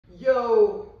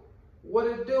Yo, what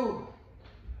it do?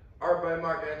 Art by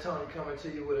Mark Antoni coming to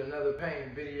you with another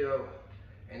painting video.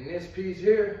 And this piece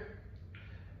here,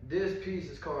 this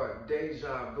piece is called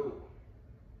Dejavu.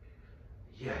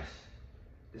 Yes,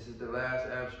 this is the last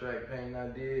abstract painting I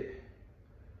did.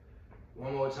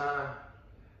 One more time,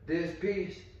 this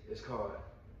piece is called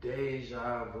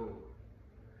Dejavu.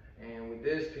 And with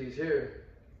this piece here,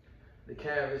 the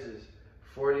canvas is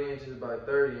 40 inches by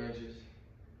 30 inches.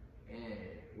 And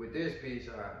with this piece,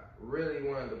 I really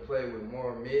wanted to play with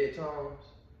more mid-tones.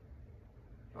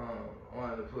 I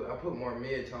put more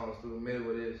mid-tones through the middle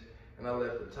of this, and I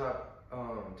left the top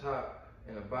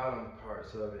and the bottom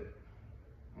parts of it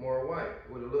more white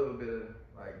with a little bit of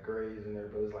like grays in there,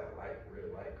 but it's like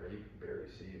real light gray. You can barely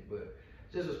see it, but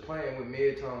just was playing with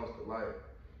mid-tones to light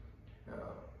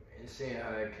and seeing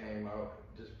how that came out,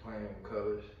 just playing with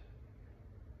colors.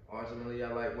 Ultimately,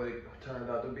 I like what it turned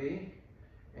out to be.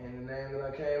 And the name that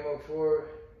I came up for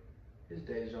is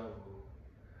Dejavu.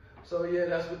 So yeah,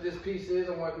 that's what this piece is.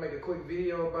 I wanted to make a quick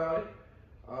video about it.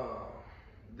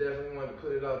 Definitely wanted to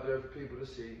put it out there for people to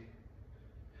see.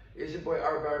 It's your boy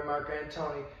Art by Mark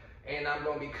Antoni, and I'm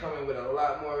gonna be coming with a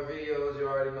lot more videos. You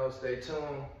already know, stay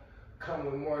tuned.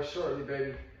 Coming with more shortly,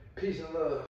 baby. Peace and love.